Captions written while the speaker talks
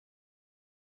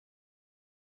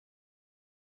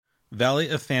Valley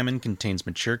of Famine contains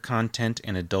mature content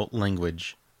and adult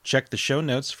language. Check the show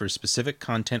notes for specific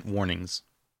content warnings.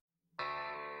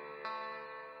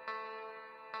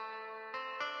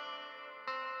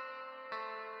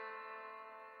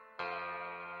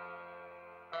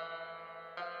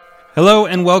 Hello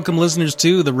and welcome, listeners,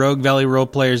 to the Rogue Valley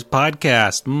Roleplayers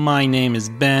podcast. My name is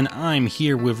Ben. I'm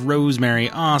here with Rosemary,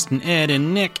 Austin, Ed,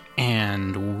 and Nick,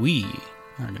 and we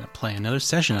are going to play another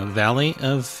session of Valley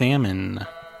of Famine.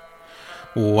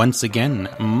 Once again,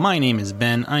 my name is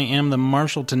Ben. I am the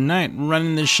marshal tonight,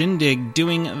 running the shindig,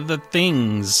 doing the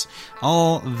things,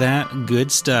 all that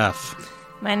good stuff.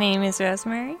 My name is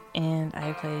Rosemary, and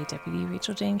I play Deputy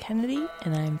Rachel Jane Kennedy,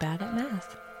 and I'm bad at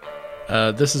math.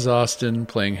 This is Austin,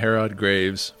 playing Herod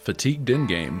Graves, fatigued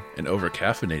in-game and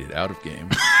over-caffeinated out-of-game.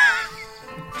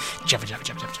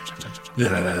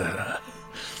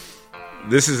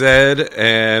 This is Ed,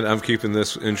 and I'm keeping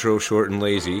this intro short and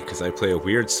lazy because I play a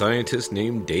weird scientist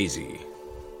named Daisy.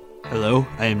 Hello,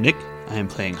 I am Nick. I am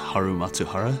playing Haru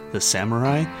Matsuhara, the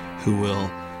samurai who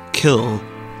will kill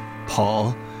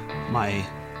Paul, my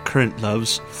current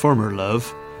love's former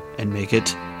love, and make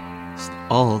it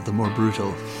all the more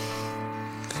brutal.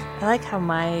 I like how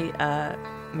my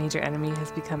major enemy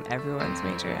has become everyone's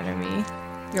major enemy.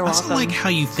 You're welcome. I also like how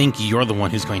you think you're the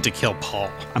one who's going to kill Paul.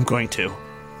 I'm going to.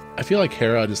 I feel like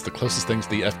Herod is the closest thing to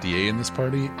the FDA in this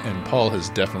party, and Paul has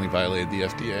definitely violated the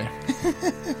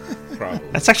FDA. Probably.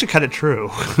 That's actually kind of true.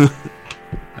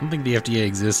 I don't think the FDA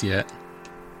exists yet.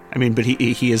 I mean, but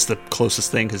he is the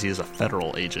closest thing because he is a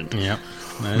federal agent. Yep.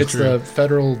 It's true. The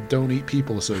Federal Don't Eat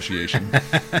People Association.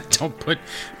 Don't put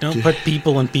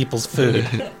people in people's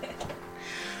food.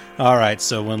 All right,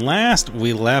 so when last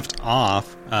we left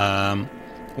off,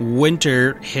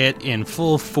 winter hit in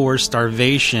full force.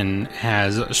 Starvation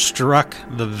has struck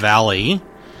the valley.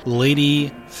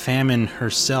 Lady Famine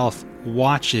herself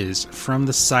watches from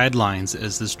the sidelines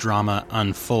as this drama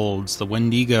unfolds. The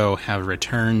Wendigo have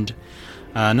returned,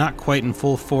 not quite in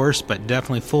full force, but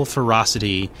definitely full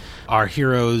ferocity. Our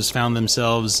heroes found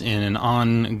themselves in an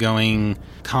ongoing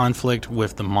conflict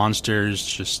with the monsters,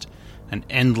 just an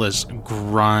endless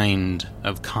grind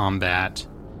of combat.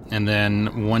 And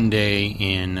then one day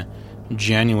in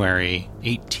January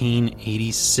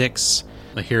 1886,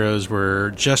 the heroes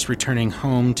were just returning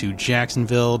home to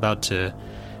Jacksonville, about to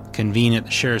convene at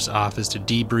the sheriff's office to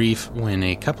debrief, when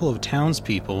a couple of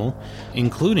townspeople,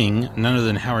 including none other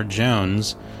than Howard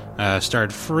Jones,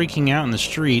 started freaking out in the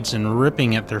streets and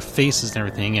ripping at their faces and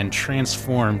everything, and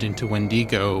transformed into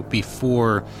Wendigo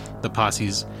before the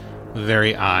posse's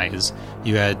very eyes.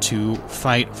 You had to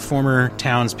fight former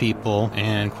townspeople,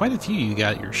 and quite a few you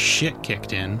got your shit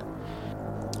kicked in.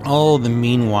 All the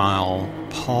meanwhile,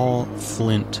 Paul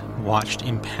Flint watched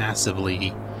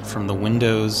impassively from the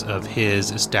windows of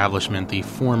his establishment, the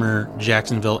former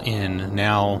Jacksonville Inn,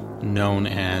 now known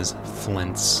as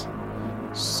Flint's.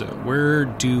 So where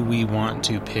do we want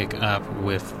to pick up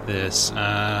with this?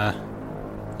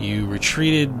 You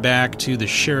retreated back to the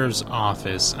sheriff's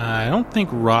office. I don't think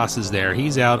Ross is there.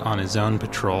 He's out on his own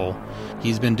patrol.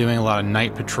 He's been doing a lot of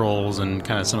night patrols and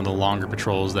kind of some of the longer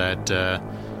patrols that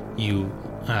you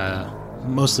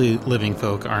mostly living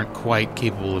folk aren't quite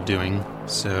capable of doing.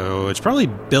 So it's probably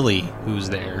Billy who's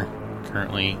there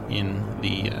currently in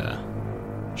the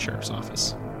sheriff's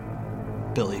office.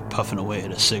 Billy puffing away at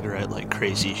a cigarette like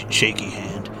crazy, shaky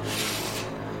hand.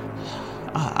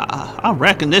 I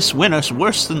reckon this winter's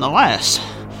worse than the last.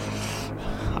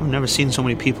 I've never seen so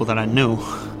many people that I knew.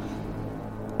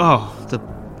 Oh, the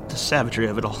savagery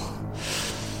of it all.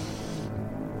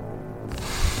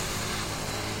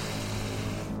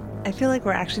 I feel like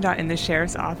we're actually not in the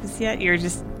sheriff's office yet. You're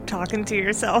just talking to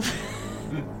yourself.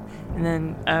 And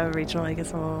then Rachel, I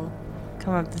guess, will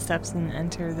come up the steps and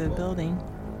enter the building.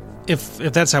 If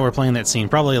that's how we're playing that scene,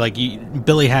 probably like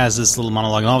Billy has this little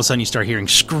monologue, and all of a sudden you start hearing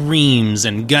screams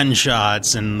and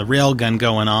gunshots and the railgun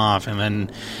going off, and then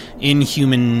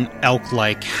inhuman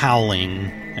elk-like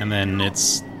howling, and then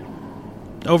it's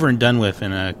over and done with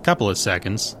in a couple of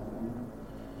seconds.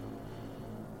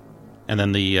 And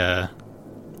then the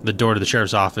door to the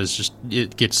sheriff's office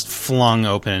it gets flung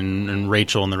open, and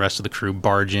Rachel and the rest of the crew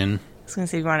barge in. I was going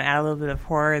to say, if you want to add a little bit of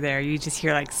horror there, you just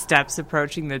hear like steps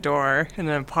approaching the door, and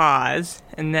then a pause,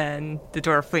 and then the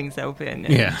door flings open.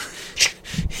 Yeah.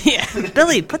 Yeah.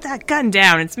 Billy, put that gun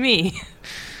down. It's me.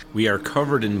 We are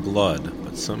covered in blood,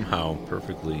 but somehow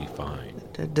perfectly fine.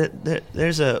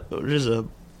 There's a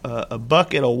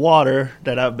bucket of water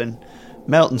that I've been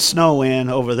melting snow in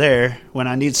over there when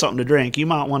I need something to drink. You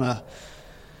might want to...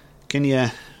 Can you...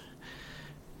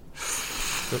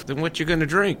 Then what you gonna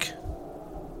drink?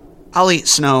 I'll eat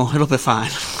snow. It'll be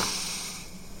fine.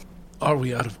 Are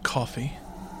we out of coffee?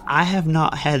 I have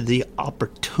not had the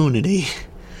opportunity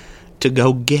to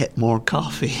go get more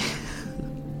coffee.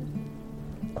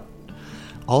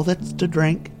 All that's to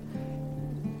drink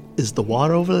is the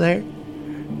water over there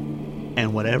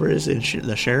and whatever is in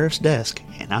the sheriff's desk,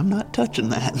 and I'm not touching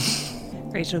that.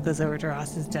 Rachel goes over to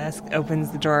Ross's desk,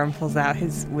 opens the drawer, and pulls out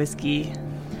his whiskey.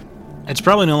 It's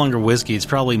probably no longer whiskey. It's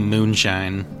probably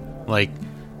moonshine. Like,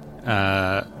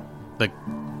 the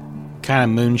kind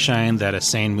of moonshine that a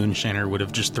sane moonshiner would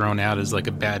have just thrown out as like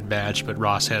a bad batch, but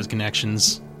Ross has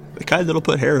connections. The kind that'll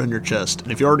put hair on your chest,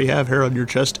 and if you already have hair on your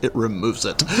chest, it removes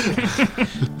it.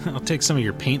 I'll take some of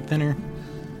your paint thinner.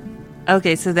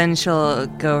 Okay, so then she'll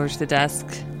go over to the desk,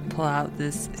 pull out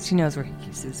this... She knows where he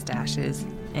keeps his stashes,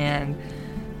 and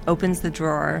opens the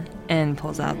drawer and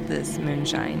pulls out this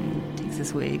moonshine, takes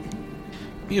his wig.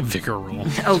 Be a vigor roll.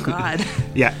 Oh, God.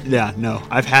 Yeah, no.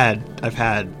 I've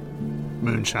had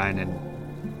moonshine, and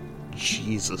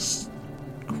Jesus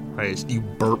Christ, you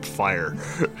burp fire.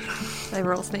 I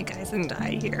roll snake eyes and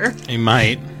die here. You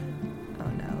might. Oh,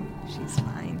 no. She's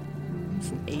fine.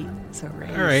 It's an 8, so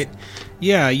raise. All right.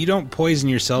 Yeah, you don't poison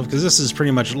yourself, because this is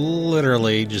pretty much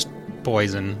literally just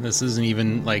poison. This isn't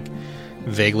even, like,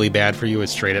 vaguely bad for you.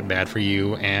 It's straight up bad for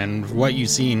you. And what you've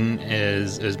seen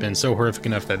has been so horrific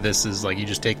enough that this is, like, you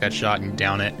just take that shot and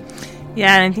down it.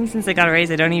 Yeah, and I think since I got a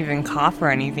raise, I don't even cough or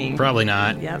anything. Probably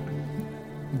not. Yep.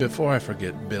 Before I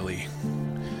forget, Billy,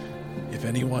 if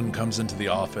anyone comes into the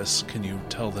office, can you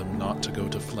tell them not to go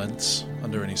to Flint's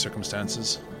under any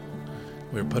circumstances?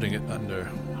 We're putting it under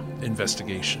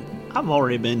investigation. I've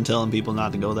already been telling people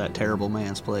not to go to that terrible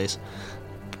man's place.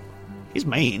 He's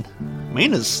mean.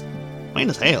 Mean as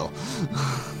hell.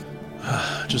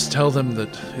 Just tell them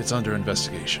that it's under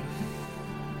investigation.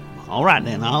 All right,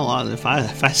 then. If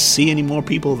I see any more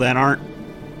people that aren't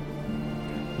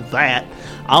that,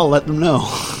 I'll let them know.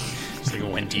 It's like a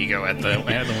Wendigo at the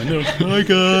window. Hi,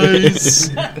 guys.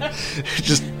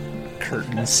 Just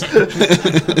curtains.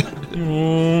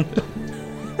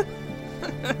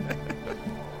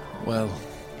 Well,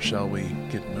 shall we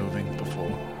get moving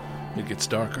before it gets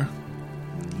darker?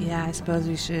 Yeah, I suppose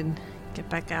we should get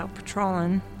back out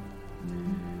patrolling.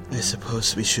 I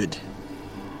suppose we should.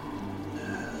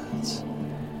 It's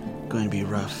going to be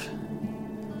rough.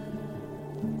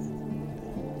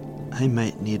 I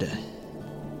might need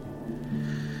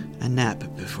a nap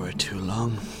before too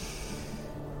long.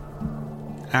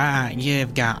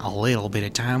 You've got a little bit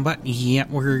of time, but yeah,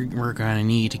 we're gonna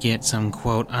need to get some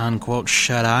quote-unquote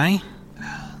shut-eye.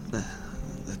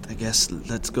 I guess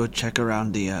let's go check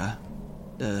around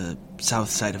the south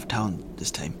side of town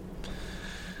this time.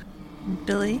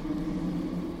 Billy?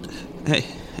 Hey,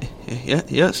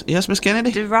 yes, Miss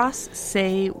Kennedy? Did Ross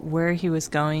say where he was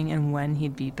going and when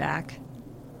he'd be back?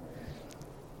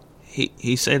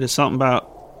 He said something about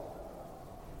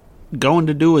going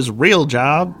to do his real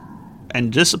job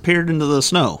and disappeared into the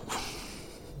snow.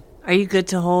 Are you good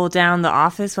to hold down the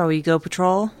office while we go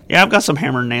patrol? Yeah, I've got some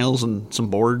hammer and nails and some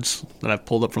boards that I've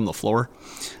pulled up from the floor.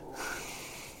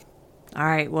 All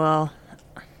right, well,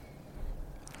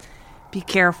 be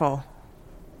careful.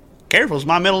 Careful's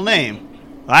my middle name.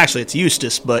 Well, actually, it's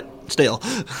Eustace, but still.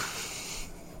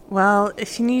 Well,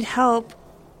 if you need help,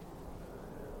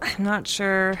 I'm not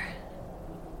sure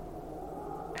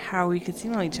how we could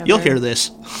signal each other. You'll hear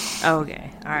this. Oh,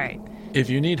 okay, all right. If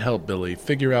you need help, Billy,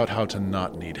 figure out how to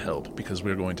not need help, because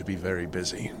we're going to be very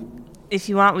busy. If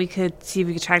you want, we could see if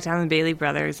we could track down the Bailey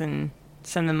brothers and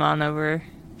send them on over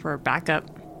for backup.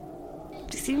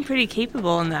 They seem pretty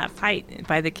capable in that fight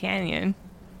by the canyon.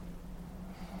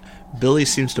 Billy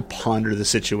seems to ponder the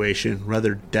situation,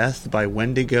 whether death by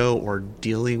Wendigo or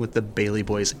dealing with the Bailey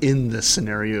boys in this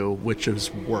scenario, which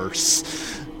is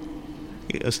worse.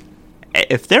 He goes,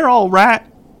 if they're all right,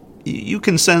 you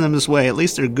can send them this way. At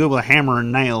least they're good with a hammer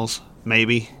and nails,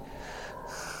 maybe.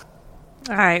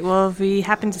 All right, well, if we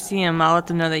happen to see them, I'll let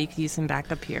them know that you could use some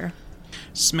backup here.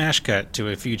 Smash cut to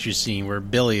a future scene where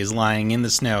Billy is lying in the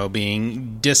snow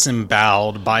being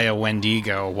disemboweled by a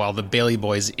Wendigo while the Bailey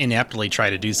boys ineptly try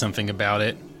to do something about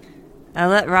it. I'll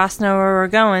let Ross know where we're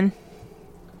going.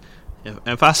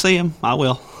 If I see him, I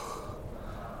will.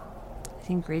 I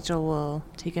think Rachel will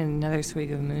take another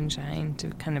swig of moonshine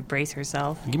to kind of brace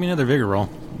herself. Give me another vigor roll.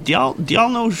 Do y'all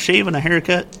know shaving a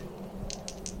haircut?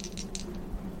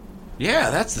 Yeah,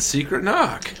 that's the secret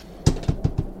knock.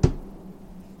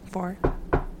 4.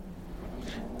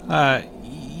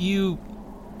 You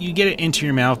get it into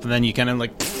your mouth, and then you kind of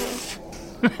like...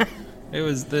 It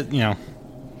was the,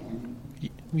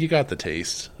 You got the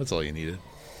taste. That's all you needed.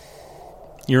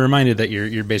 You're reminded that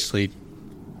you're basically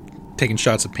taking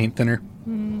shots of paint thinner.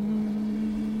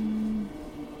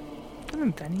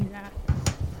 want to Benny that.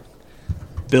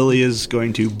 Billy is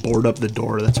going to board up the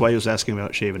door. That's why he was asking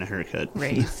about shaving a haircut.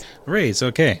 Raise.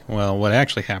 Okay. Well, what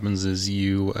actually happens is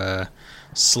you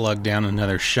slug down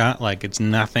another shot like it's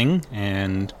nothing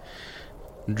and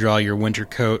draw your winter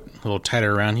coat a little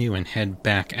tighter around you and head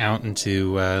back out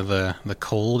into the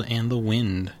cold and the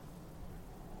wind.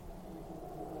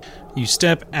 You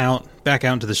step back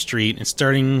out into the street. It's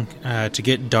starting to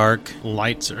get dark.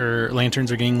 Lanterns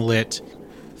are getting lit.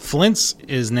 Flint's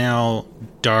is now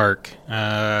dark.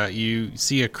 You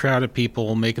see a crowd of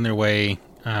people making their way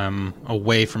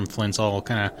away from Flint's, all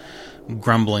kind of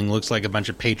grumbling. Looks like a bunch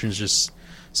of patrons just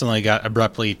suddenly got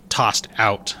abruptly tossed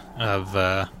out of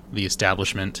the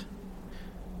establishment.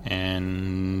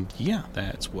 And yeah,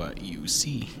 that's what you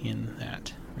see in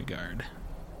that regard.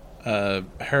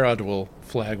 Herod will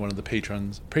flag one of the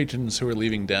patrons who are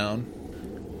leaving down.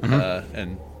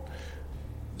 And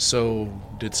so,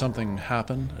 did something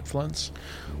happen at Flint's?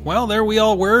 Well, there we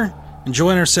all were,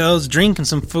 enjoying ourselves, drinking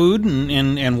some food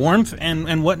and warmth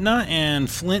and whatnot, and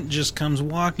Flint just comes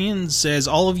walking in and says,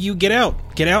 all of you get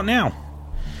out now.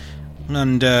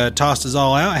 And tossed us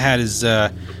all out, had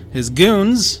his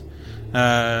goons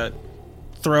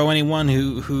throw anyone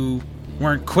who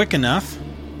weren't quick enough.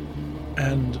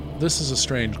 And this is a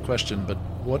strange question, but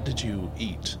what did you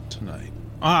eat tonight?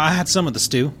 I had some of the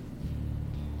stew.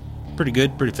 Pretty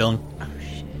good, pretty filling.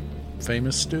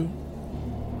 Famous stew?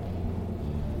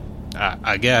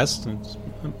 I guess. It's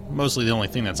mostly the only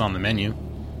thing that's on the menu.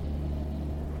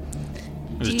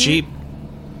 It was cheap.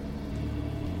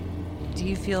 Do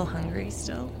you feel hungry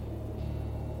still?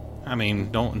 I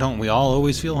mean, don't we all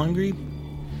always feel hungry? I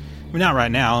mean, not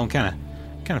right now. I'm kind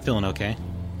of feeling okay.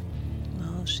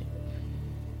 Well, shit.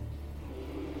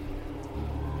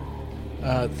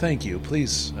 Thank you.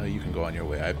 Please, you can go on your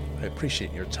way. I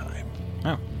appreciate your time. Oh,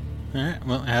 all right.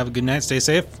 Well, have a good night. Stay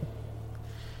safe.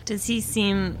 Does he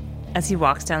seem, as he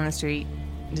walks down the street,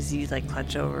 does he like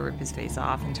clutch over, rip his face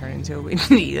off, and turn into a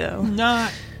Wendigo?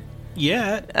 Not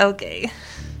yet. Okay.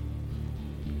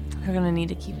 We're gonna need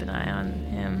to keep an eye on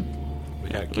him.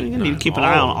 We're going to need to keep an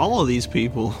eye on all of these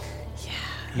people.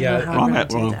 Yeah,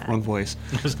 Wrong voice.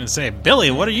 I was going to say,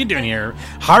 Billy, what are you doing here?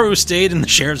 Haru stayed in the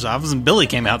sheriff's office and Billy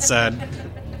came outside.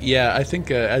 Yeah, I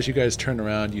think as you guys turn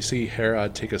around, you see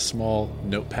Herod take a small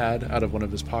notepad out of one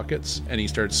of his pockets, and he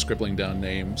starts scribbling down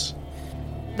names.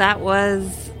 That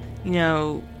was,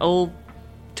 old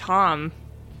Tom.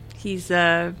 He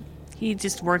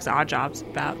just works odd jobs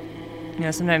about,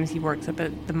 sometimes he works up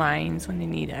at the mines when they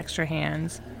need extra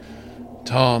hands.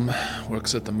 Tom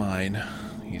works at the mine,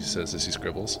 he says as he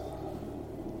scribbles.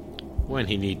 When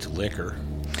he needs liquor.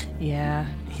 Yeah,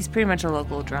 he's pretty much a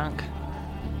local drunk.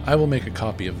 I will make a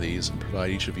copy of these and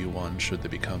provide each of you one should they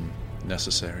become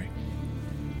necessary.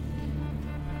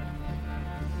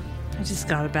 I just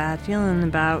got a bad feeling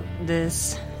about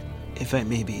this. If I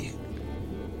may be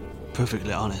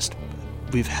perfectly honest,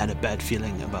 we've had a bad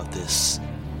feeling about this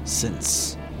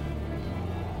since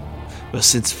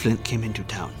Flint came into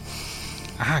town.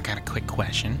 I got a quick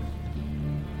question.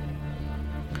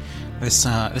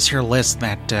 This here list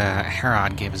that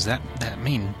Herod gave, does that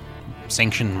mean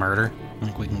sanctioned murder?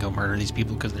 Like we can go murder these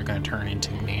people because they're going to turn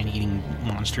into man-eating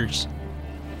monsters?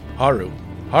 Haru,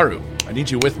 I need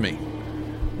you with me.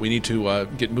 We need to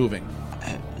get moving.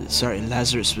 Sorry,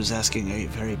 Lazarus was asking a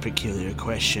very peculiar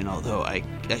question, although I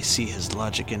see his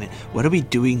logic in it. What are we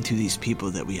doing to these people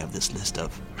that we have this list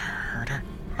of? Murder.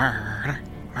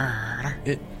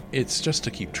 It's just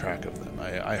to keep track of them.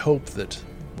 I hope that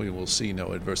we will see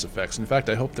no adverse effects. In fact,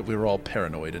 I hope that we're all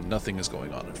paranoid and nothing is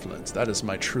going on at Flint's. That is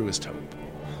my truest hope.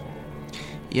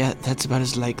 Yeah, that's about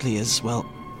as likely as, well,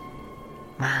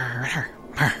 Murder.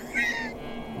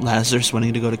 Lazarus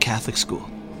wanting to go to Catholic school.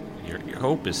 Your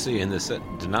hope is seeing this,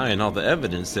 denying all the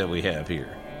evidence that we have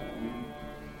here.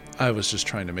 I was just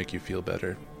trying to make you feel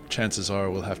better. Chances are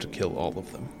we'll have to kill all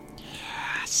of them.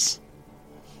 Yes.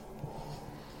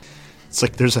 It's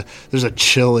like there's a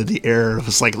chill in the air.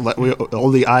 It's like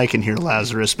only I can hear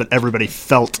Lazarus, but everybody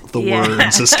felt the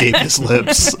words escape his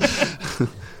lips.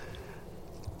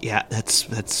 Yeah,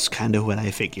 that's kind of what I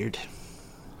figured.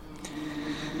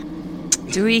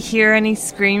 Do we hear any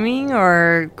screaming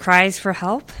or cries for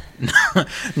help?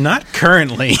 Not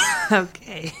currently.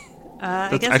 Okay.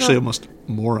 That's actually almost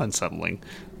more unsettling.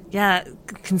 Yeah,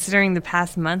 considering the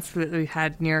past months that we've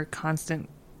had near constant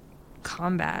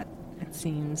combat, it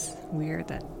seems weird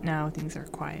that now things are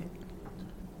quiet.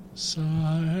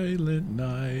 Silent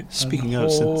night,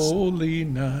 holy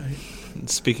night.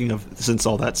 Speaking of, since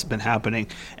all that's been happening,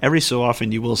 every so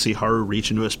often you will see Haru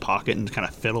reach into his pocket and kind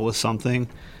of fiddle with something,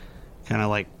 kind of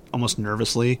like almost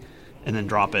nervously, and then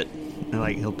drop it. And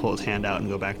like he'll pull his hand out and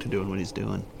go back to doing what he's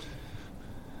doing.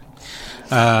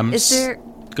 Is there...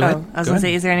 Go ahead. I was going to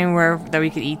say, is there anywhere that we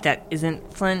could eat that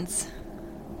isn't Flint's?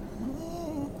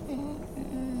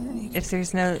 If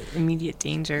there's no immediate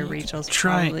danger, Rachel's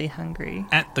try probably hungry.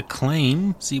 At the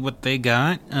claim, see what they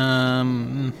got.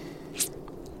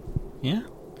 Yeah.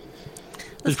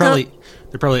 There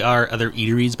probably are other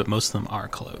eateries, but most of them are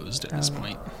closed at this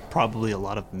point. Probably a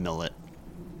lot of millet.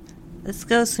 Let's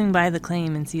go swing by the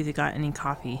claim and see if they got any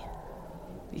coffee.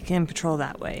 You can patrol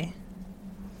that way.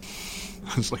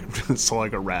 It's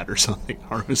like a rat or something.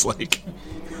 Haru's like...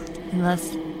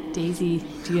 Unless, Daisy,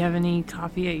 do you have any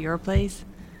coffee at your place?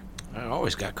 I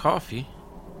always got coffee.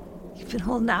 You've been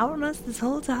holding out on us this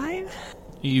whole time?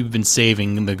 You've been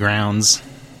saving the grounds.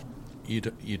 You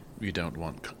don't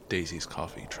want Daisy's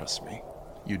coffee, trust me.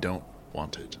 You don't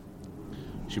want it.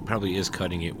 She probably is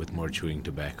cutting it with more chewing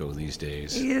tobacco these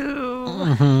days.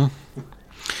 Ew.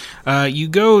 You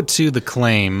go to the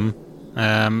claim.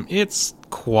 It's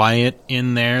quiet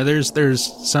in there.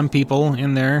 There's some people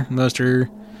in there. Most are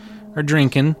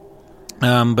drinking.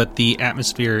 But the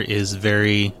atmosphere is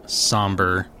very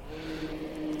somber.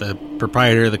 The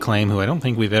proprietor of the claim, who I don't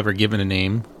think we've ever given a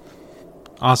name,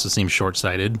 also seems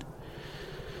short-sighted.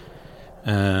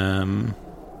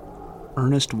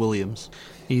 Ernest Williams.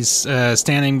 He's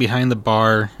standing behind the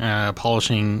bar,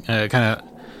 polishing,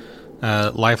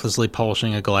 lifelessly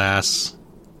polishing a glass,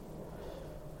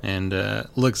 and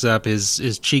looks up.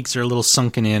 His cheeks are a little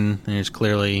sunken in, and he's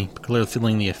clearly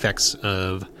feeling the effects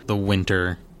of the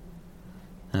winter.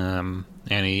 And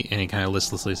he kind of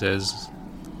listlessly says,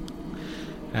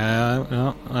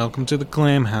 well, welcome to the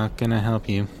claim. How can I help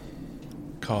you?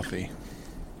 Coffee.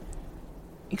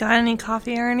 You got any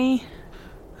coffee, Ernie?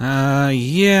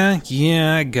 Yeah,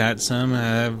 I got some.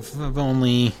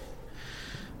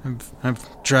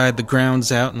 I've dried the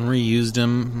grounds out and reused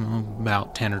them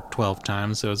about 10 or 12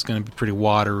 times, so it's going to be pretty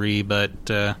watery, but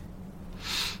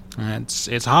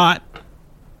it's hot.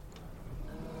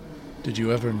 Did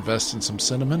you ever invest in some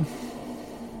cinnamon?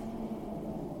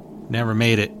 Never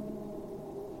made it.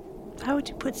 Why would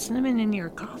you put cinnamon in your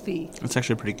coffee? It's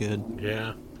actually pretty good.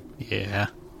 Yeah. Yeah.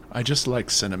 I just like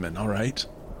cinnamon, all right?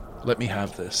 Let me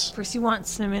have this. First you want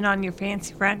cinnamon on your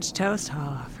fancy French toast.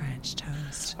 Oh, French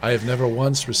toast. I have never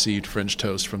once received French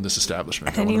toast from this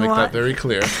establishment. I And want to you make that want- very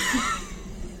clear.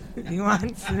 You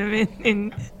want cinnamon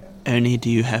in... Ernie, do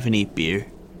you have any beer?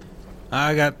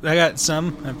 I got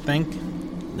some, I think.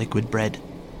 Liquid bread?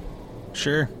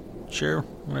 Sure,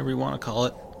 whatever you want to call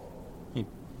it. He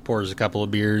pours a couple of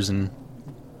beers and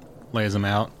lays them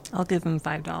out. I'll give him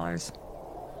 $5.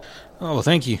 Oh, well,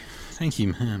 thank you.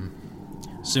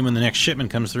 Assuming the next shipment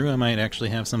comes through, I might actually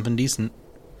have something decent.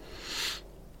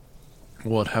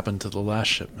 What happened to the last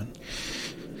shipment?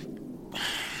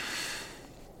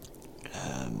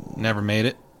 Never made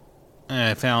it.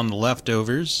 I found the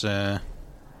leftovers a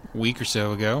week or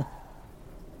so ago.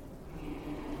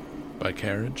 By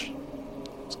carriage?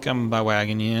 It's coming by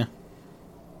wagon, yeah.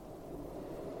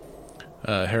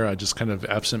 Hera just kind of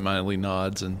absentmindedly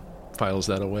nods and files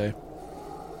that away.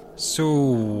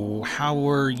 So, how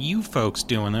were you folks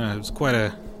doing? There was quite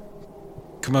a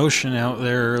commotion out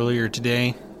there earlier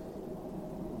today.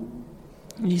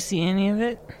 Did you see any of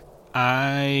it?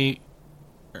 I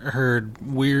heard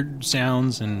weird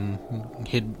sounds and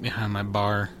hid behind my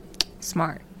bar.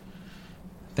 Smart.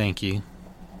 Thank you.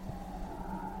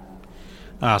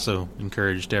 I also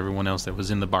encouraged everyone else that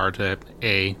was in the bar to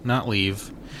A, not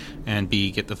leave, and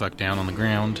B, get the fuck down on the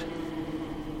ground.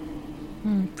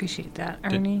 Appreciate that,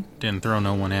 Ernie. Didn't throw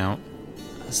no one out.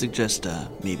 I suggest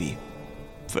maybe,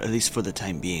 at least for the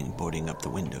time being, boarding up the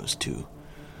windows too.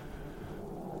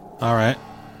 Alright.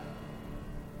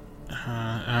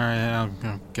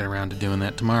 I'll get around to doing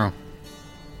that tomorrow.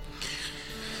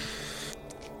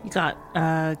 You got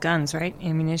guns, right?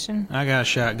 Ammunition? I got a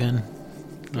shotgun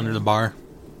under the bar.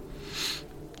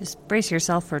 Just brace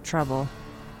yourself for trouble.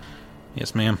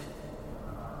 Yes, ma'am.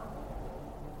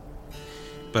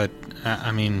 But,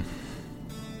 I mean,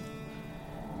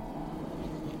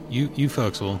 you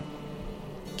folks will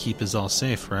keep us all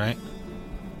safe, right?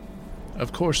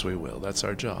 Of course we will. That's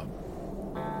our job.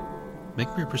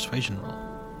 Make me a persuasion roll,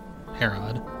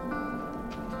 Herod.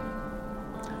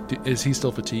 Is he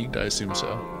still fatigued? I assume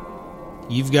so.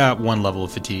 You've got one level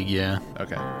of fatigue, yeah.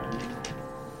 Okay.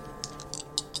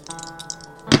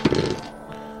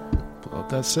 Pull out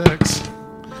that 6.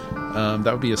 That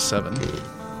would be a 7.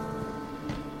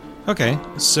 Okay,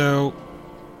 so,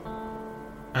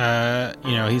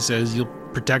 he says you'll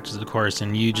protect us, of course,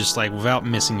 and you just, like, without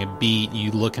missing a beat,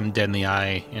 you look him dead in the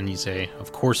eye, and you say,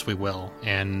 of course we will.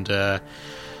 And,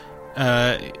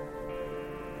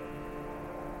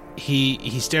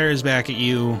 he stares back at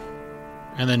you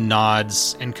and then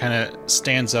nods and kind of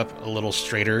stands up a little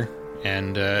straighter,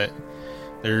 and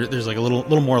there's like a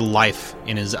little more life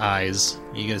in his eyes.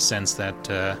 You get a sense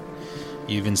that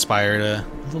you've inspired a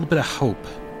little bit of hope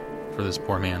for this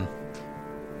poor man.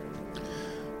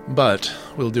 But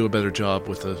we'll do a better job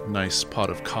with a nice pot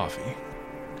of coffee.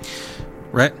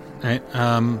 Right.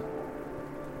 Let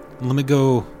me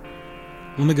go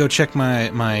check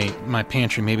my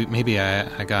pantry. Maybe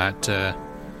I got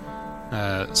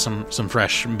some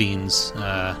fresh beans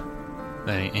that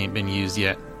ain't been used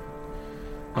yet.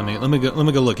 Let me go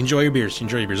look. Enjoy your beers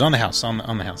on the house. On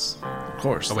the house. Of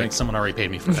course. Oh wait, someone already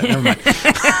paid me for that. Never mind.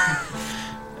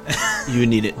 You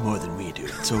need it more than we do.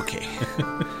 It's okay.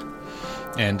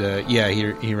 And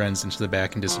he runs into the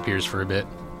back and disappears for a bit.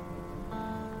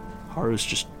 Haru's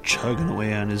just chugging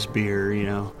away on his beer, you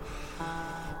know.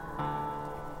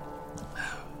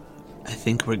 I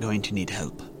think we're going to need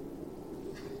help.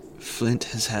 Flint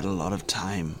has had a lot of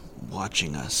time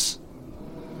watching us.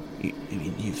 I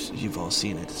mean, you've all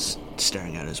seen it,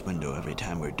 staring out his window every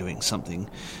time we're doing something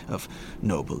of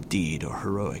noble deed or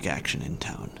heroic action in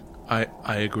town.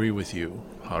 I agree with you,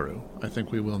 Haru. I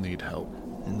think we will need help.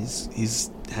 And he's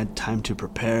had time to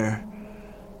prepare.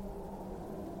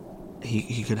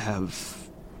 He could have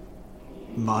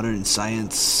modern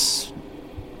science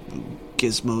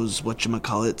gizmos,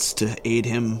 whatchamacallits, to aid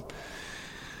him.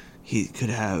 He could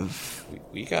have...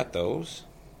 We got those.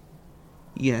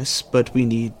 Yes, but we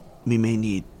may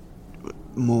need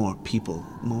more people,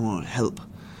 more help.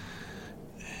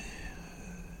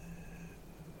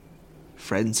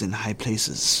 Friends in high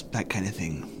places, that kind of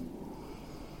thing.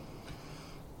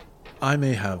 I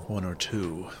may have one or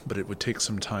two, but it would take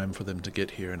some time for them to get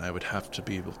here, and I would have to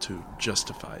be able to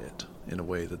justify it in a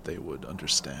way that they would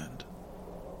understand.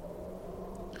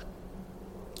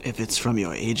 If it's from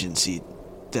your agency,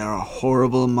 there are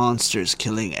horrible monsters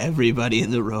killing everybody in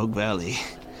the Rogue Valley.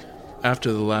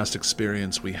 After the last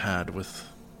experience we had with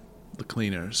the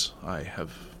cleaners, I'm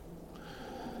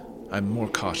more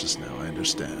cautious now, I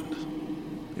understand.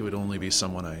 It would only be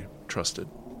someone I trusted.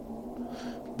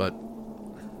 But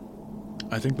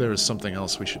I think there is something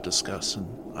else we should discuss,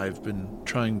 and I've been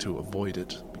trying to avoid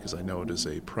it because I know it is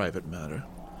a private matter.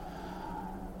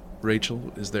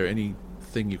 Rachel, is there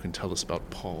anything you can tell us about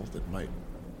Paul that might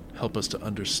help us to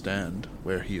understand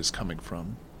where he is coming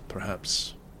from?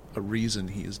 Perhaps a reason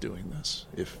he is doing this,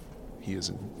 if he is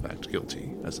in fact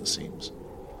guilty, as it seems.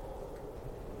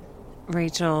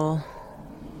 Rachel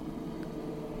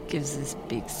gives this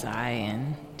big sigh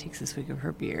and takes a swig of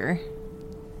her beer.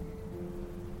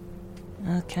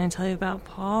 Can I tell you about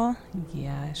Paul?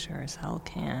 Yeah, I sure as hell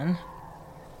can.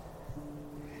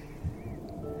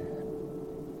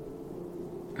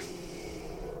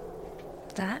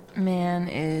 That man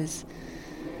is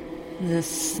the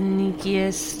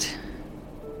sneakiest,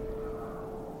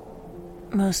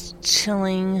 most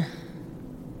chilling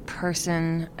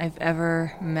person I've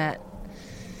ever met.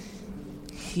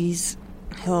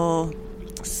 He'll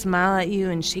smile at you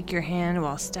and shake your hand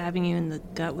while stabbing you in the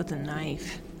gut with a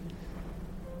knife.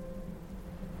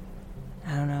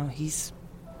 I don't know, he's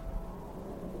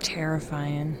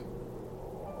terrifying.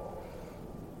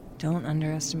 Don't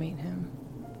underestimate him.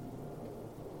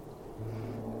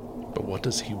 But what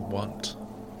does he want?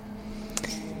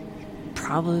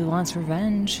 Probably wants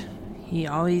revenge. He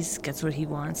always gets what he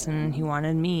wants, and he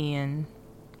wanted me, and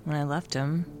when I left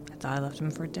him, I thought I left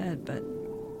him for dead, but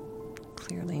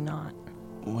clearly not.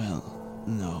 Well,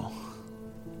 no.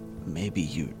 Maybe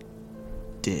you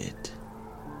did.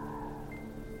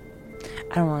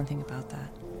 I don't want to think about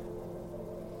that.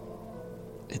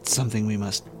 It's something we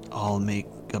must all make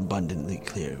abundantly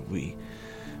clear.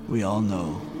 We all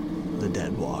know the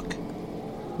dead walk.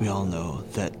 We all know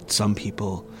that some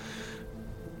people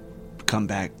come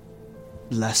back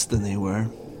less than they were.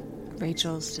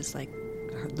 Rachel's just like,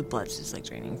 the blood's just like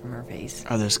draining from her face.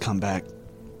 Others come back,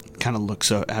 kind of look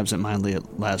so absentmindedly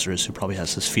at Lazarus, who probably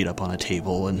has his feet up on a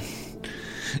table and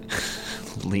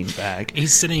lean back.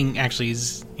 He's sitting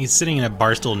in a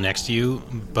bar stool next to you,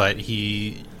 but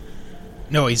he's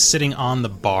sitting on the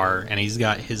bar, and he's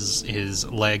got his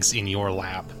legs in your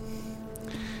lap.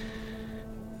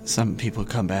 Some people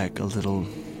come back a little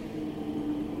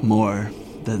more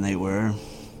than they were.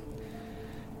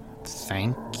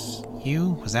 Thank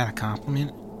you? Was that a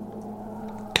compliment?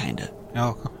 Kinda.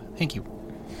 Oh, thank you.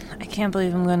 I can't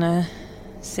believe I'm gonna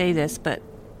say this, but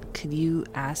could you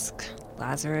ask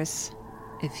Lazarus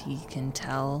if he can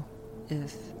tell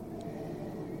if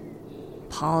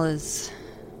Paul is...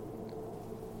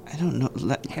 I don't know.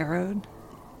 harrowed?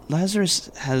 Lazarus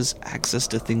has access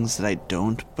to things that I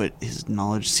don't, but his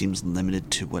knowledge seems limited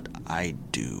to what I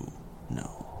do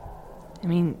know. I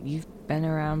mean, you've been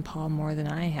around Paul more than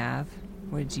I have.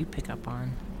 What did you pick up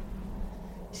on?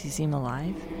 Does he seem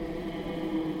alive?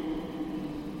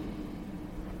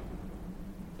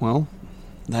 Well,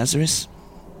 Lazarus?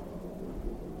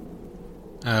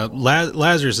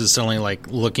 Lazarus is suddenly, like,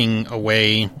 looking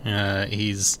away.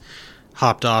 He's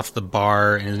hopped off the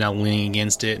bar and is now leaning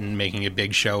against it and making a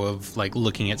big show of, like,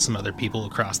 looking at some other people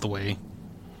across the way.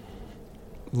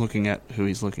 Looking at who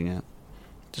he's looking at.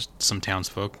 Just some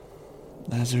townsfolk.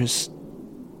 Lazarus,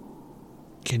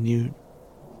 can you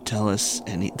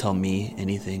tell me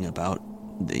anything about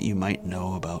that you might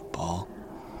know about Paul?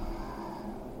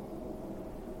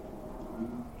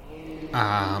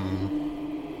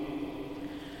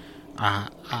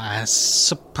 I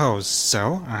suppose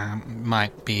so. I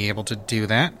might be able to do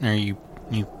that. Are you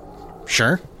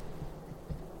sure?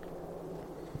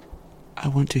 I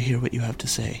want to hear what you have to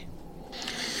say.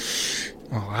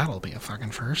 Well, that'll be a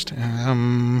fucking first.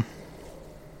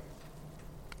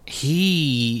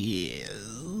 He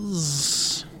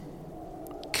is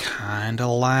kinda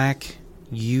like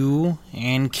you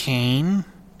and Cain,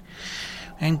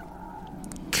 and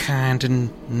kinda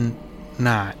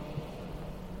not.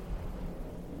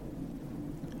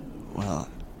 Well,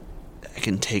 I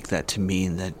can take that to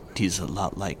mean that he's a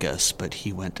lot like us, but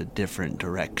he went a different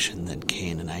direction than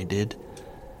Cain and I did.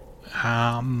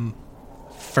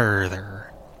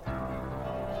 Further.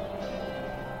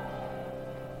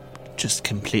 Just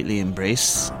completely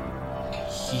embrace?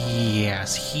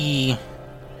 Yes, he's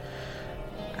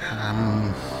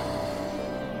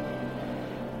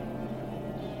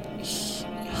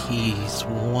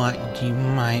what you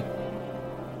might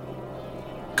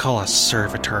call a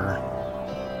servitor.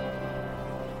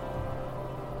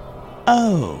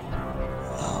 Oh.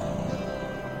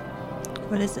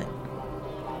 What is it?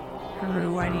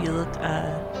 Haru, why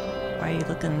are you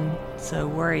looking so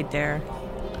worried there?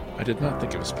 I did not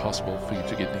think it was possible for you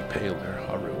to get any paler,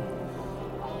 Haru.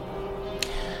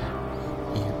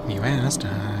 You asked.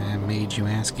 I made you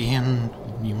ask again.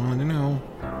 You wanted to know.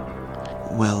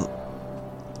 Well,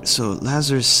 so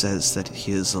Lazarus says that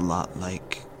he is a lot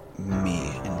like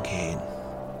me and Cain,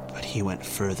 but he went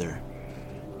further.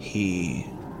 He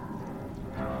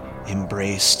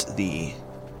embraced the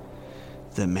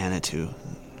Manitou,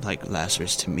 like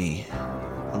Lazarus to me,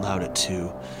 allowed it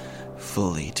to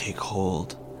fully take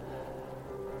hold.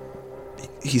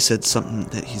 He said something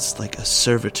that he's like a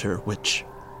servitor, which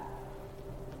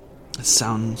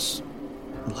sounds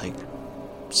like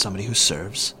somebody who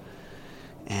serves,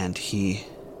 and he's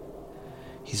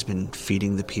been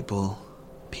feeding the people.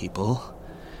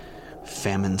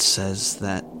 Famine says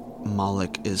that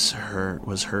Moloch was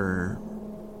her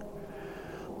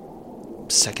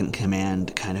second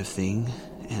command kind of thing.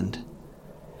 And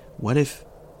what if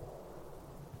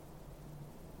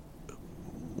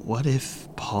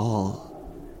Paul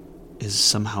is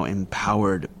somehow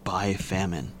empowered by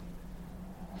Famine?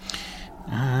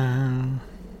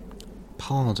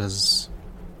 Paul does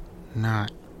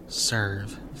not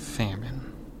serve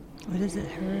Famine. What is it,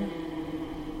 Haru?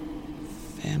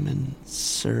 Famine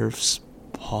serves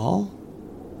Paul?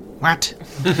 What?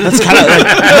 That's kind of like,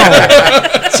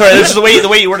 no. Sorry, this is the way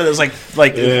you worded it. It was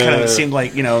it kind of seemed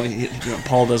like,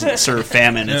 Paul doesn't serve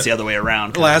Famine. It's the other way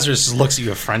around. Lazarus just looks at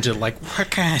you affronted, like, what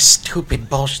kind of stupid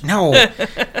bullshit? No.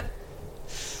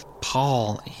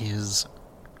 Paul is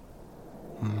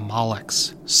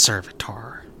Moloch's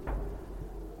servitor.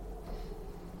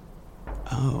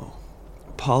 Oh.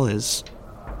 Paul is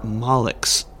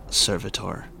Moloch's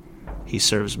servitor. He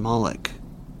serves Moloch.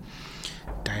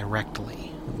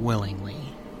 Directly, willingly.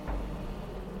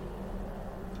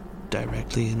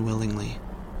 Directly and willingly.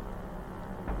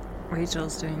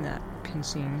 Rachel's doing that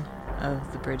pinching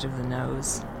of the bridge of the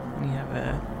nose when you have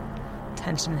a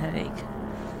tension headache.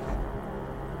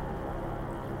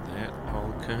 That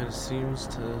all kind of seems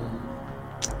to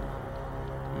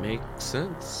make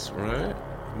sense, right?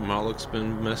 Moloch's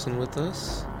been messing with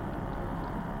us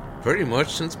pretty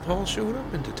much since Paul showed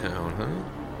up into town, huh?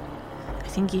 I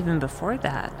think even before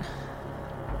that.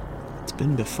 It's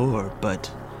been before,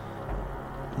 but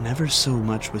never so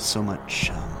much with so much,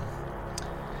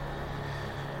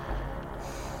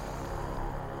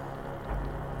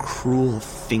 cruel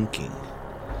thinking.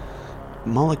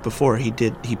 Moloch before, he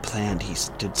did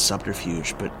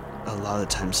subterfuge, but a lot of the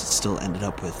times it still ended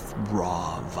up with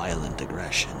raw, violent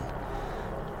aggression.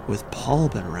 With Paul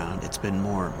been around, it's been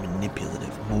more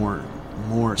manipulative, more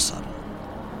subtle.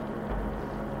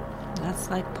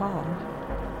 That's like Paul.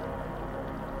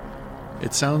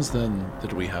 It sounds then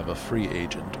that we have a free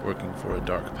agent working for a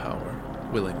dark power,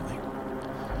 willingly.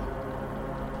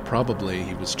 Probably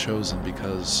he was chosen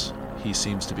because he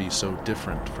seems to be so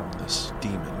different from this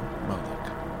demon,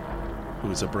 Malik,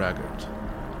 who is a braggart.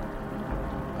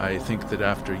 I think that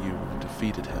after you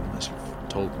defeated him, as you've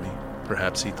told me,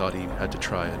 perhaps he thought he had to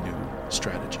try a new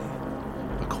strategy,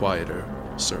 a quieter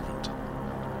servant.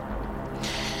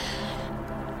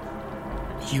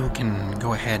 You can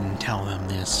go ahead and tell them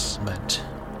this, but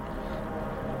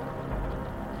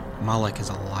Malik is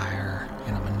a liar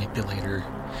and a manipulator.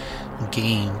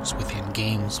 Games within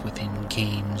games within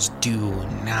games. Do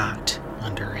not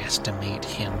underestimate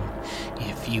him.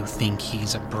 If you think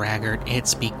he's a braggart,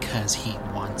 it's because he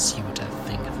wants you to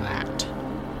think that.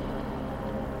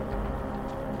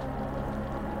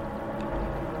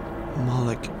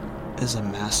 Malik is a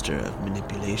master of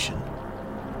manipulation.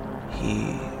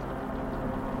 He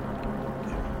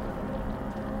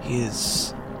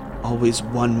is always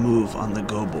one move on the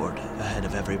go board ahead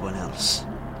of everyone else.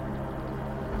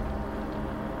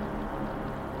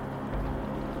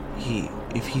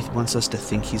 If he wants us to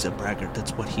think he's a braggart,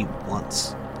 that's what he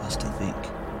wants us to think.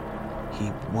 He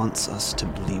wants us to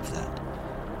believe that.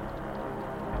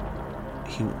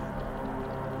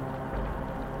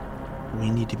 We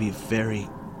need to be very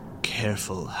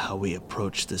careful how we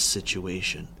approach this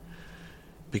situation,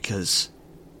 because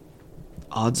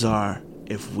odds are,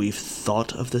 if we've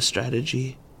thought of the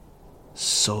strategy,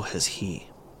 so has he,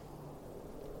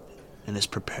 and is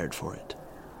prepared for it.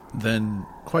 Then,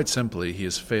 quite simply, he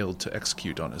has failed to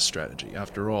execute on his strategy.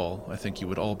 After all, I think you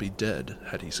would all be dead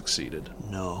had he succeeded.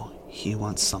 No, he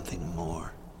wants something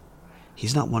more.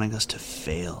 He's not wanting us to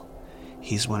fail.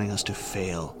 He's wanting us to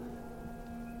fail.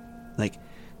 Like,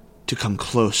 to come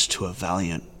close to a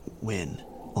valiant win,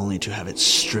 only to have it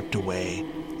stripped away,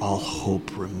 all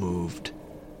hope removed.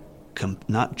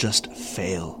 Not just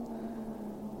fail,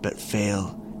 but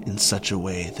fail in such a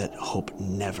way that hope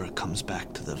never comes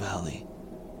back to the valley.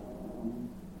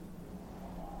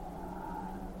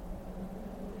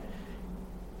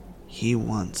 He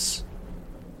wants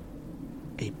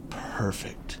a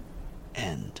perfect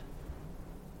end.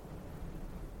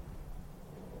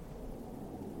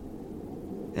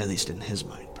 At least in his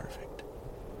mind, perfect.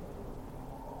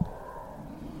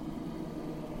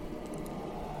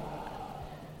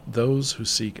 Those who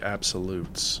seek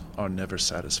absolutes are never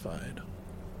satisfied.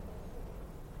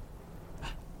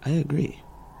 I agree.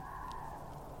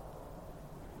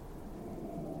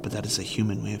 But that is a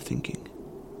human way of thinking.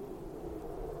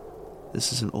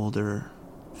 This is an older,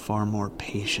 far more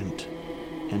patient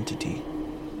entity.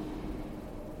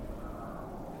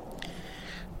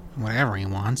 Whatever he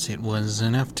wants, it was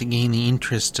enough to gain the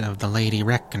interest of the Lady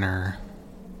Reckoner.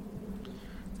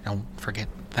 Don't forget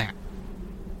that.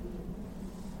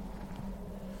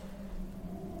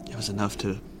 It was enough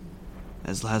to,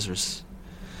 as Lazarus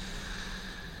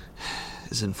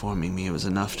is informing me, it was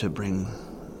enough to bring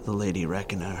the Lady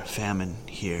Reckoner, Famine,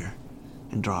 here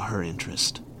and draw her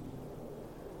interest.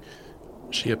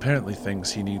 She apparently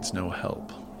thinks he needs no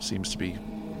help, seems to be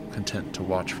content to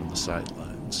watch from the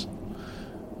sidelines,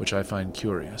 which I find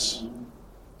curious.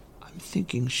 I'm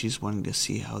thinking she's wanting to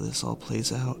see how this all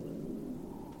plays out.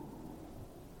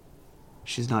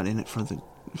 She's not in it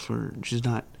she's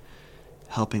not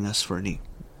helping us for any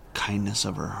kindness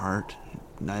of her heart.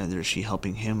 Neither is she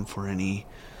helping him for any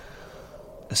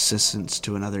assistance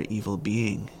to another evil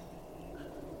being.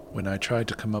 When I tried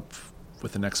to come up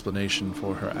with an explanation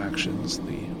for her actions,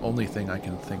 the only thing I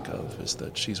can think of is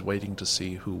that she's waiting to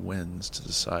see who wins to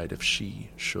decide if she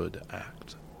should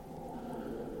act.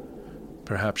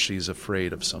 Perhaps she's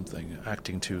afraid of something,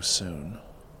 acting too soon.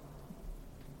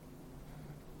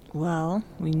 Well,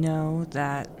 we know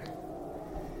that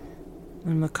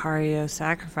when Macario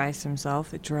sacrificed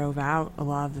himself, it drove out a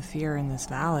lot of the fear in this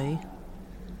valley.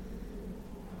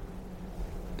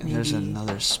 And there's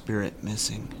another spirit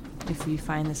missing. If we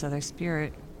find this other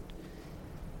spirit,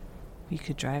 we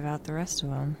could drive out the rest of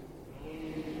them.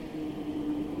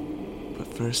 But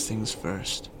first things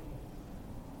first.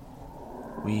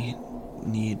 We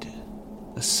need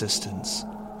assistance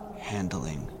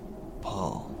handling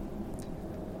Paul.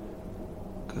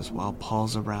 Because while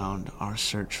Paul's around, our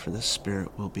search for the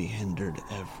spirit will be hindered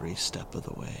every step of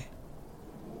the way.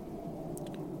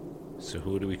 So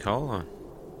who do we call on?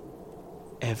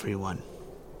 Everyone.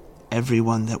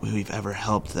 Everyone that we've ever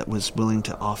helped that was willing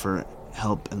to offer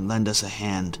help and lend us a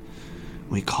hand.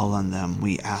 We call on them.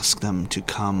 We ask them to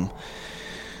come,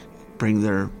 bring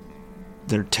their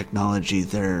technology,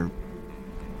 their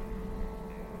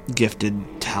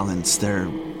gifted talents, their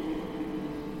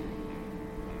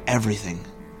everything.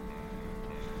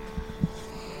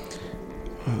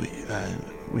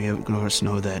 We of course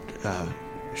know that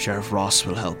Sheriff Ross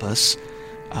will help us.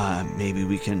 Maybe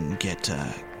we can get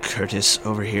Curtis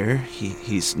over here.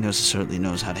 He certainly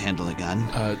knows how to handle a gun.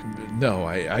 No,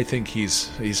 I think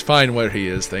he's fine where he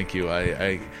is. Thank you.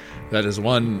 I that is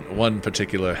one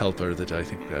particular helper that I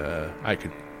think I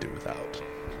could do without.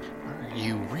 Are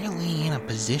you really in a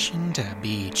position to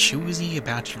be choosy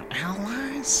about your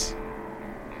allies?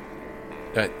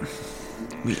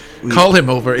 We Call him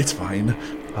over. It's fine.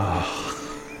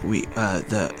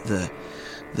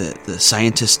 The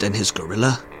scientist and his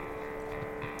gorilla.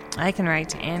 I can write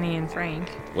to Annie and Frank.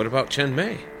 What about Chen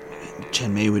Mei?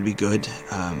 Chen Mei would be good.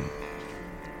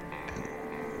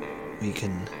 We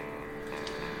can.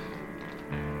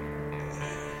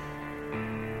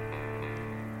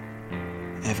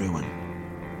 Everyone.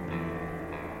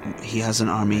 He has an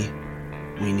army.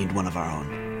 We need one of our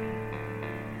own.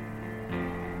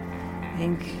 I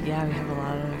think, we have a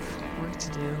lot of work to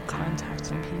do,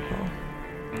 contacting people.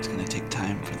 It's going to take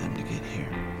time for them to get here.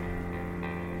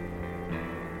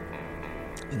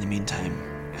 In the meantime,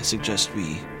 I suggest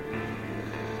we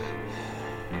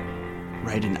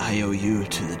write an IOU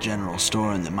to the general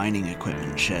store and the mining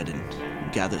equipment shed and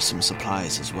gather some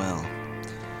supplies as well.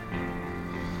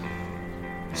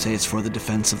 Say it's for the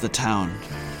defense of the town.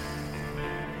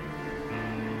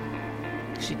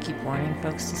 Should keep warning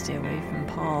folks to stay away from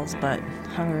Paul's, but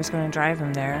hunger's going to drive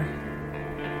him there.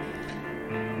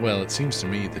 Well, it seems to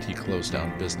me that he closed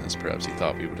down business. Perhaps he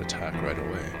thought we would attack right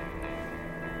away.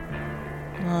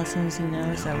 Well, as soon as he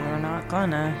knows that we're not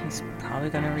gonna, he's probably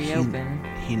gonna reopen.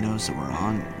 He knows that we're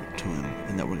on to him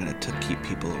and that we're going to keep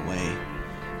people away.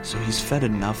 So he's fed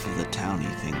enough of the town, he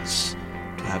thinks,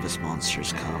 to have his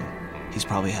monsters come. He's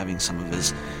probably having some of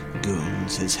his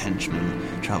goons, his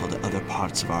henchmen, travel to other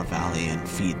parts of our valley and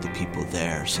feed the people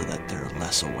there so that they're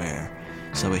less aware,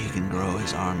 so that he can grow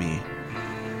his army.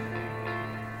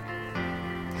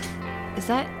 Is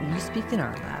that you speaking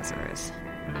or Lazarus?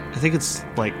 I think it's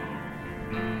like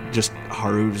just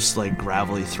Haru's like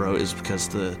gravelly throat is because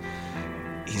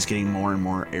he's getting more and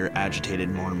more agitated,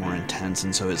 more and more intense,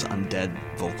 and so his undead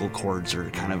vocal cords are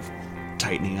kind of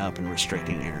tightening up and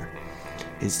restricting air.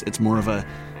 It's more of a...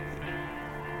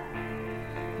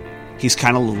 He's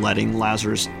kind of letting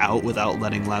Lazarus out without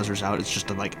letting Lazarus out. It's just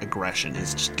like aggression.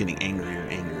 It's just getting angrier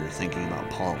and angrier thinking about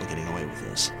Paul getting away with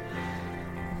this.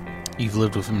 You've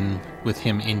lived with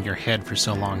him in your head for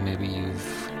so long, maybe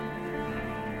you've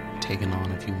taken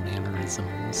on a few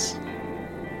mannerisms.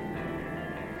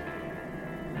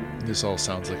 This all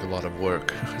sounds like a lot of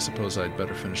work. I suppose I'd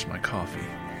better finish my coffee.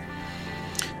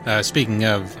 Speaking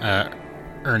of,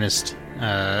 Ernest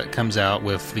comes out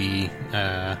with a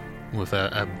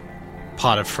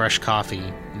pot of fresh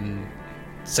coffee and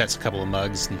sets a couple of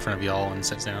mugs in front of y'all and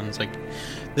sits down. It's like,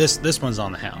 this one's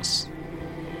on the house.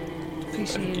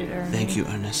 Appreciate it, Ernie. Thank you,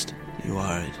 Ernest. You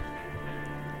are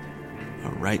a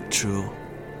right true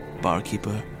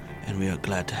barkeeper, and we are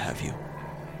glad to have you.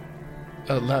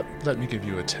 Let me give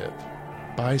you a tip.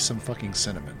 Buy some fucking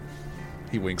cinnamon.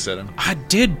 He winks at him. I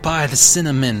did buy the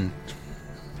cinnamon.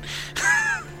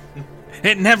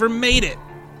 It never made it.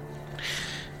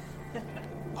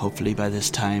 Hopefully by this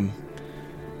time,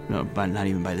 no, but not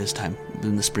even by this time,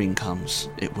 when the spring comes,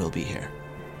 it will be here.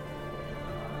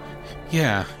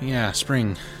 Yeah,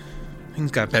 spring.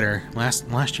 Things got better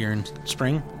last year in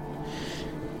spring.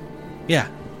 Yeah,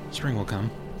 spring will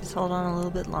come. Just hold on a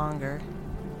little bit longer.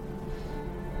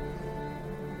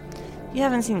 You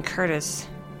haven't seen Curtis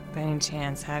by any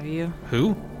chance, have you?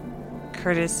 Who?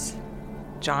 Curtis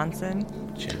Johnson?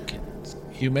 Jenkins.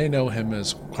 You may know him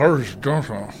as Curtis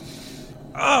Johnson.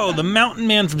 Oh, the mountain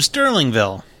man from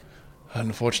Sterlingville.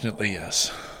 Unfortunately,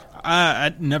 yes.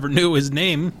 I never knew his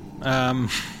name.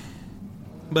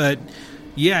 But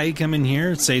yeah, he'd come in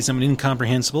here, say something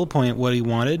incomprehensible, point at what he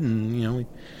wanted, and we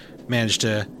managed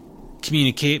to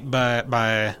communicate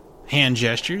by hand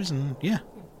gestures, and yeah.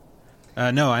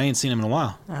 No, I ain't seen him in a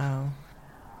while. Oh.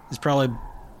 He's probably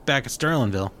back at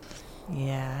Sterlingville.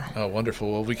 Yeah. Oh,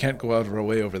 wonderful. Well, we can't go out of our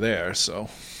way over there, so...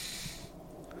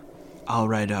 I'll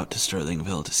ride out to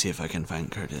Sterlingville to see if I can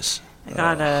find Curtis. I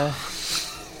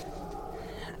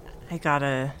got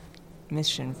a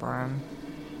mission for him.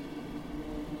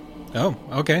 Oh,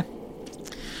 okay.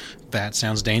 That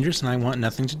sounds dangerous, and I want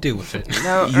nothing to do with it.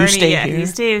 No, You Ernie, stay yeah, here? you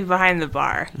stay behind the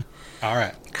bar. All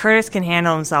right. Curtis can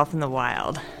handle himself in the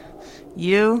wild.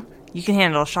 You can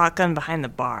handle a shotgun behind the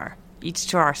bar. Each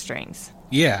to our strengths.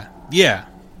 Yeah.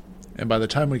 And by the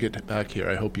time we get back here,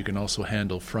 I hope you can also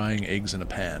handle frying eggs in a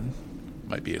pan.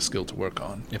 Might be a skill to work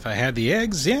on. If I had the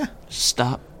eggs, yeah.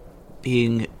 Stop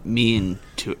being mean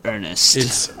to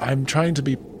Ernest. I'm trying to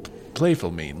be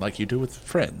playful mean, like you do with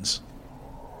friends.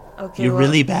 Okay, You're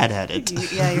really bad at it.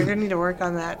 Yeah, you're gonna need to work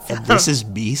on that. And this is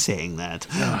me saying that.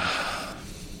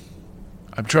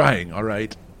 I'm trying, all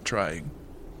right? Trying.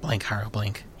 Blink, Haru,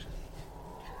 blink.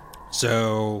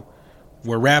 So,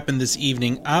 we're wrapping this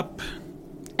evening up.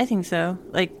 I think so.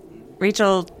 Like,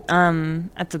 Rachel,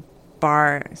 at the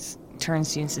bar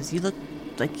turns to you and says, "You look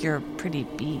like you're pretty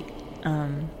beat.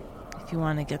 If you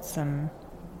want to get some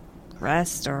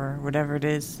rest or whatever it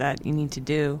is that you need to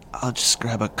do." I'll just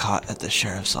grab a cot at the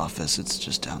sheriff's office. It's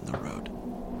just down the road.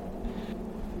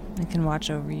 I can watch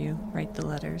over you, write the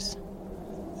letters.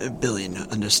 Billy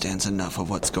understands enough of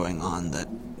what's going on that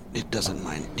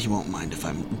he won't mind if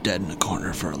I'm dead in a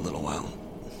corner for a little while.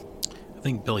 I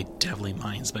think Billy definitely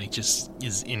minds, but he just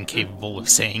is incapable of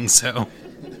saying so.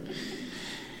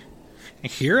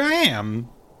 Here I am,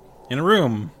 in a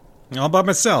room, all by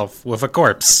myself, with a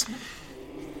corpse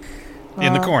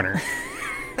in the corner.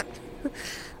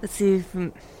 Let's see if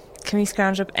can we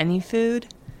scrounge up any food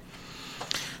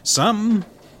Some,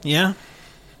 yeah.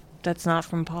 that's not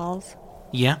from Paul's?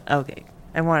 Yeah. Okay,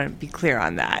 I want to be clear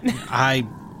on that. I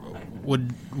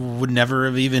would never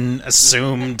have even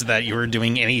assumed that you were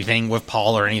doing anything with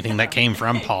Paul or anything that came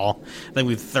from Paul. I think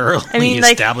we've thoroughly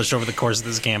established over the course of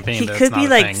this campaign He that could it's not be a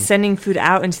like thing. sending food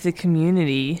out into the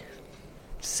community,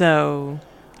 so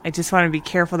I just want to be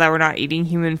careful that we're not eating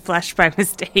human flesh by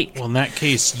mistake. Well, in that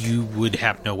case, you would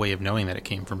have no way of knowing that it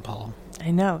came from Paul.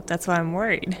 I know, that's why I'm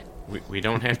worried. We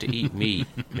don't have to eat meat.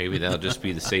 Maybe that'll just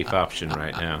be the safe option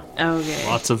right now. Okay.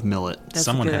 Lots of millet. That's a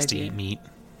Someone good has idea. to eat meat.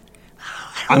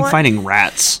 I'm finding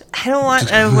rats. I don't want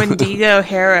a Wendigo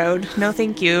Harrowed. No,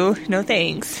 thank you. No,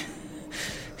 thanks.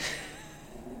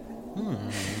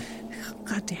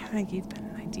 God damn, I gave Ben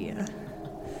an idea.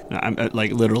 I'm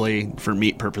like literally for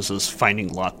meat purposes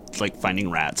finding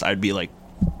rats. I'd be like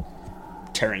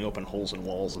tearing open holes in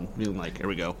walls and being like, "Here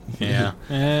we go." Yeah.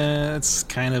 It's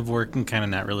kind of working, kind of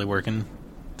not really working.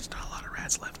 There's not a lot of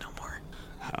rats left no more.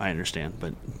 I understand,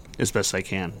 but as best I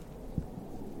can.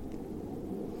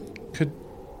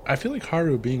 I feel like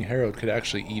Haru being harrowed could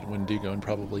actually eat Wendigo and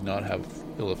probably not have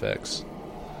ill effects.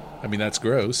 I mean, that's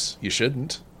gross. You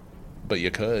shouldn't, but you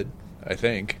could, I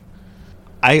think.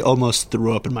 I almost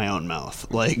threw up in my own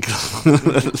mouth. Like,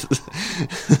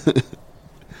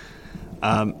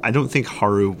 I don't think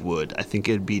Haru would. I think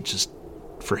it'd be just,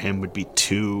 for him, would be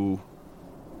too...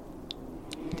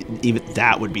 Even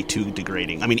that would be too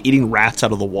degrading. I mean, eating rats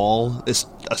out of the wall is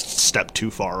a step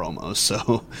too far almost,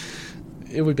 so...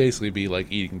 It would basically be like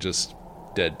eating just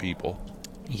dead people.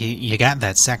 You got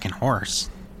that second horse.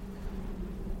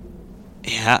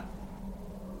 Yeah.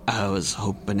 I was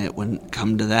hoping it wouldn't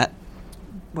come to that.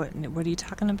 What are you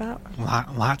talking about?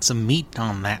 Lots of meat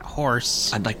on that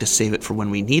horse. I'd like to save it for when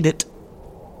we need it.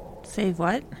 Save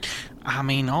what? I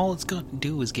mean, all it's going to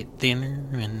do is get thinner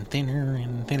and thinner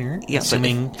and thinner. Yeah,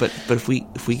 assuming... but if we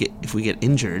get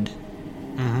injured,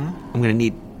 I'm gonna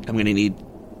need.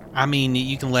 I mean,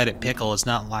 you can let it pickle. It's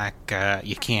not like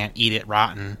you can't eat it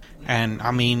rotten. And,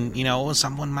 I mean,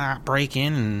 someone might break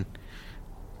in and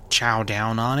chow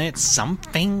down on it.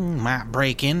 Something might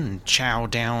break in and chow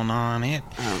down on it.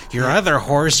 Your other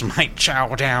horse might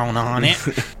chow down on it.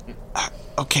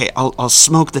 Okay, I'll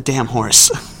smoke the damn horse.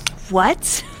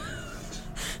 What?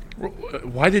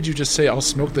 Why did you just say, "I'll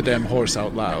smoke the damn horse"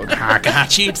 out loud? I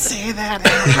got you to say that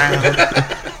out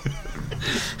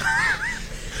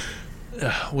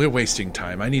loud. We're wasting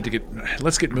time.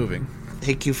 Let's get moving.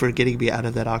 Thank you for getting me out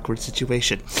of that awkward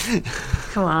situation.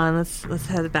 Come on, let's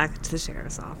head back to the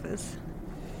sheriff's office.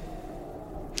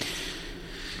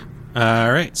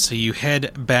 All right, so you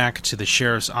head back to the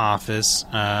sheriff's office,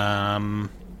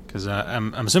 because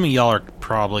I'm assuming y'all are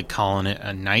probably calling it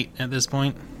a night at this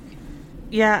point.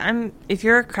 Yeah, if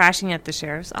you're crashing at the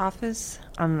sheriff's office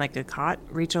on like a cot,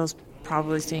 Rachel's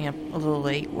probably staying up a little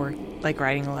late,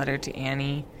 writing a letter to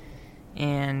Annie,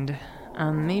 and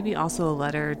maybe also a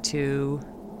letter to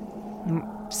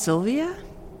Sylvia,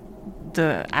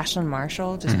 the Ashland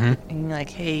Marshal, just being like,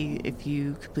 "Hey, if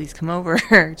you could please come over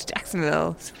to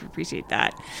Jacksonville, super appreciate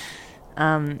that."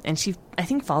 And she, I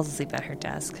think, falls asleep at her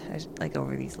desk, like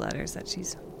over these letters that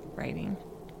she's writing.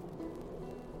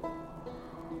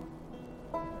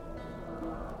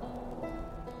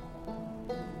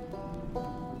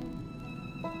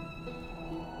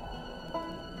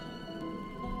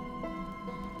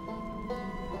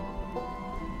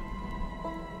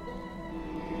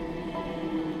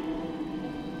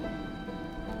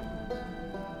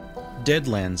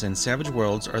 Deadlands and Savage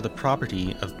Worlds are the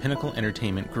property of Pinnacle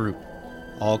Entertainment Group.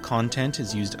 All content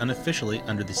is used unofficially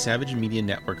under the Savage Media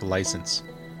Network license.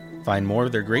 Find more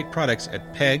of their great products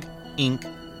at peginc.com.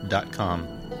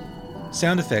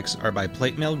 Sound effects are by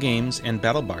Plate Mail Games and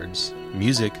Battle Bards.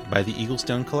 Music by the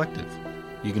Eaglestone Collective.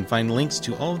 You can find links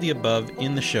to all of the above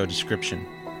in the show description.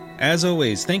 As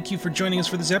always, thank you for joining us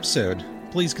for this episode.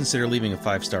 Please consider leaving a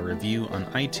 5-star review on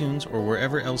iTunes or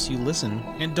wherever else you listen,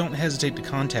 and don't hesitate to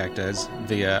contact us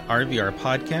via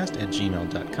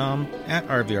rvrpodcast@gmail.com, at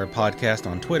rvrpodcast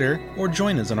on Twitter, or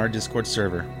join us on our Discord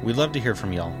server. We'd love to hear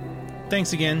from y'all.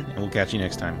 Thanks again, and we'll catch you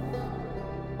next time.